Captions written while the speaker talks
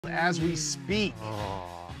as we speak.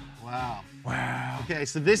 Oh. Wow. Wow. Okay,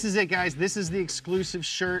 so this is it, guys. This is the exclusive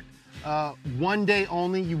shirt. One day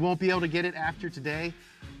only. You won't be able to get it after today.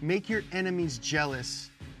 Make your enemies jealous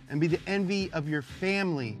and be the envy of your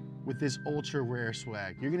family with this ultra rare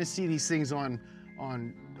swag. You're gonna see these things on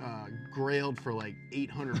Grailed for like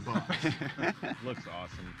 800 bucks. Looks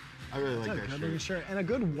awesome. I really like that Good looking shirt. shirt and a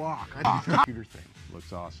good walk. Computer thing.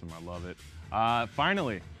 Looks awesome. I love it.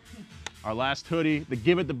 Finally, our last hoodie, the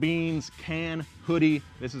Give It the Beans can hoodie.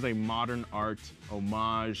 This is a modern art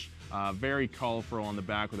homage. Very colorful on the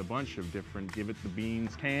back with a bunch of different Give It the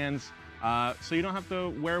Beans cans. So you don't have to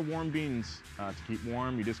wear warm beans to keep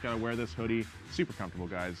warm. You just gotta wear this hoodie. Super comfortable,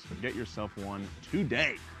 guys. So get yourself one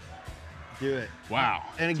today. Do it. Wow.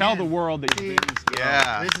 And tell again, the world that you've been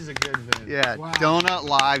Yeah. This is a good vid. Yeah, Wow. Donut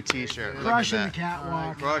Live t-shirt. Look at Crushing the that.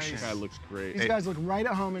 catwalk. Crushing. This guy looks great. These guys look right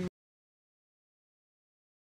at home in